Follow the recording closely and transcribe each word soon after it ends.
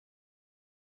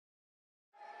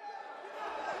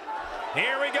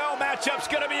Here we go. Matchup's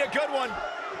going to be a good one.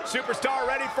 Superstar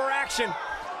ready for action.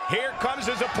 Here comes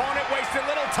his opponent, wasting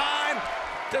little time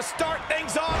to start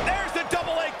things off. There's the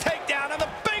double leg takedown and the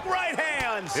big right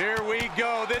hands. Here we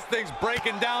go. This thing's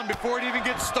breaking down before it even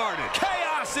gets started.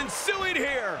 Chaos ensuing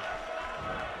here.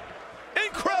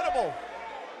 Incredible.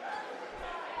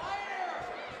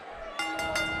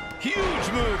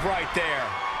 Huge move right there.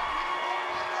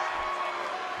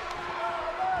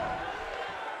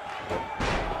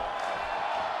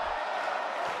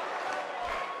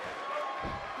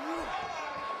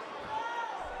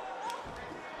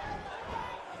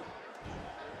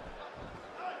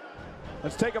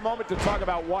 Let's take a moment to talk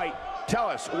about White. Tell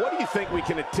us, what do you think we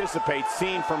can anticipate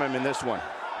seeing from him in this one?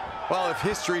 Well, if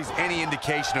history's any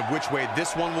indication of which way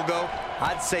this one will go,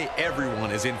 I'd say everyone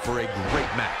is in for a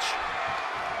great match.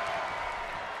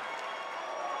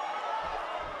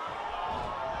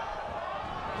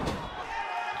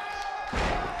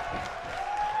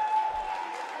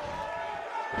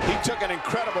 He took an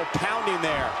incredible pounding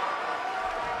there.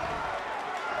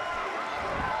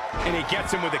 And he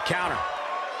gets him with a counter.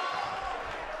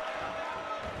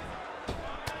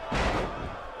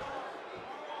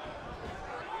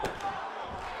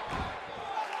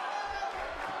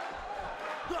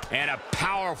 And a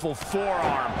powerful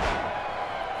forearm.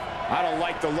 I don't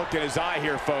like the look in his eye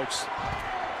here, folks.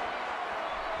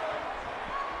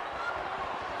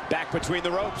 Back between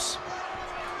the ropes.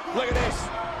 Look at this.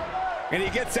 And he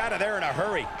gets out of there in a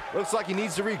hurry. Looks like he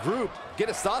needs to regroup, get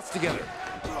his thoughts together.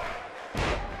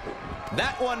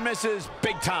 That one misses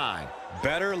big time.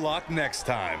 Better luck next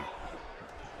time.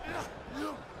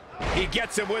 He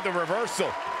gets him with a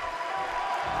reversal.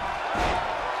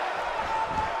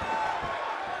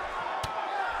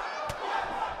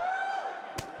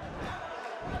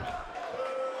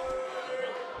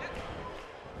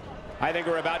 I think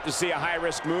we're about to see a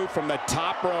high-risk move from the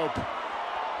top rope.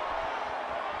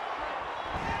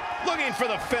 Looking for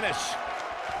the finish.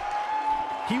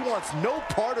 He wants no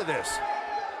part of this.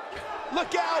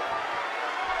 Look out!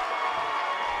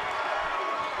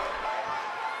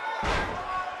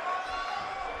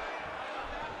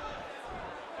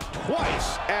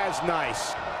 Twice as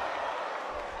nice.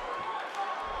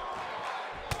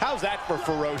 How's that for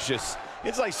ferocious?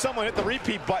 It's like someone hit the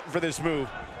repeat button for this move.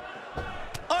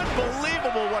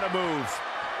 Unbelievable, what a move.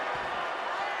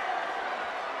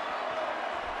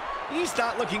 He's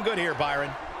not looking good here,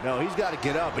 Byron. No, he's got to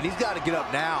get up, and he's got to get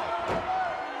up now.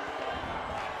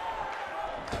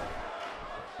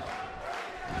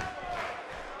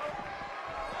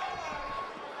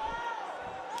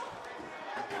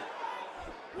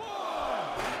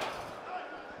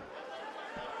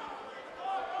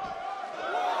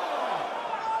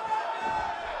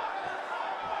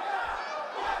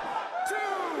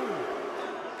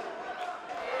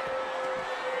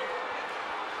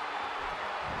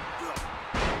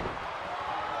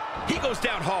 He goes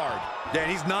down hard. Yeah,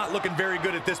 he's not looking very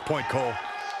good at this point, Cole.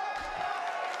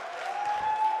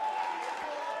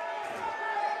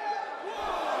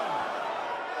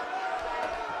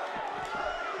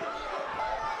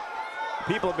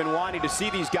 People have been wanting to see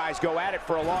these guys go at it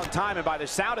for a long time, and by the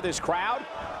sound of this crowd,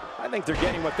 I think they're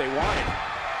getting what they wanted.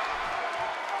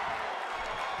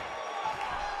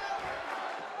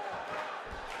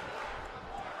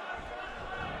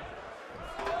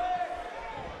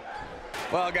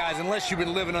 Well, guys, unless you've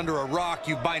been living under a rock,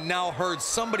 you've by now heard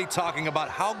somebody talking about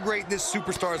how great this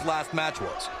superstar's last match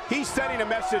was. He's sending a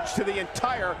message to the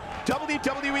entire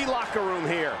WWE locker room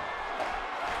here.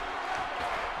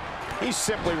 He's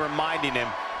simply reminding him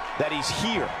that he's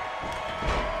here.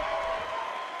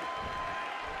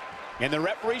 And the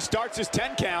referee starts his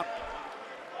 10 count.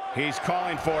 He's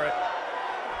calling for it.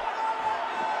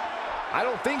 I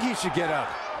don't think he should get up.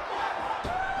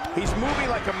 He's moving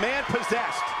like a man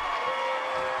possessed.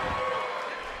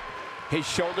 His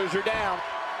shoulders are down.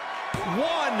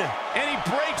 One, and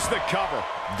he breaks the cover.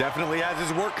 Definitely has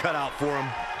his work cut out for him.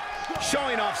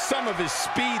 Showing off some of his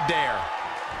speed there.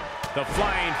 The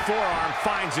flying forearm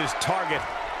finds his target.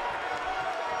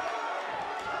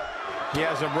 He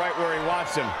has him right where he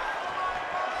wants him.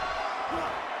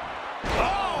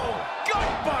 Oh,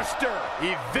 gutbuster!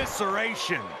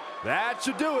 Evisceration. That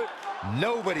should do it.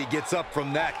 Nobody gets up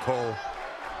from that, Cole.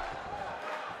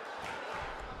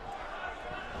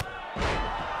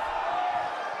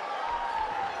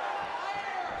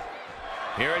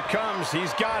 Here it comes.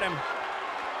 He's got him.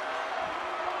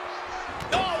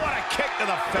 Oh, what a kick to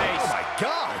the face. Oh, my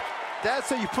God. That's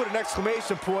how you put an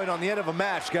exclamation point on the end of a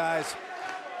match, guys.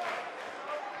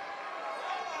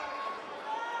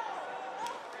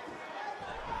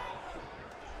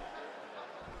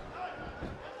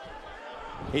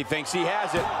 He thinks he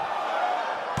has it.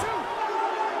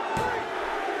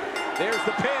 There's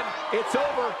the pin. It's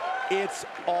over. It's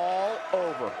all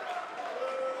over.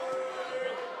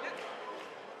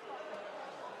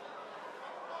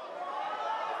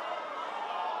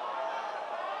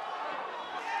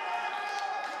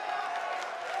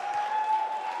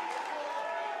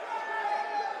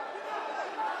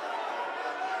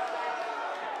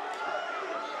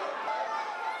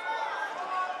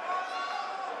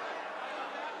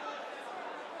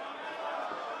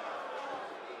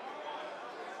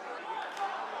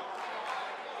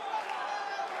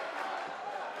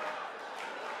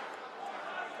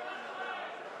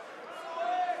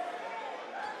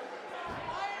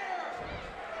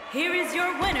 Here is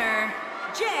your winner,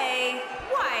 Jay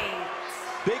White.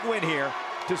 Big win here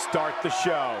to start the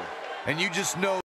show. And you just know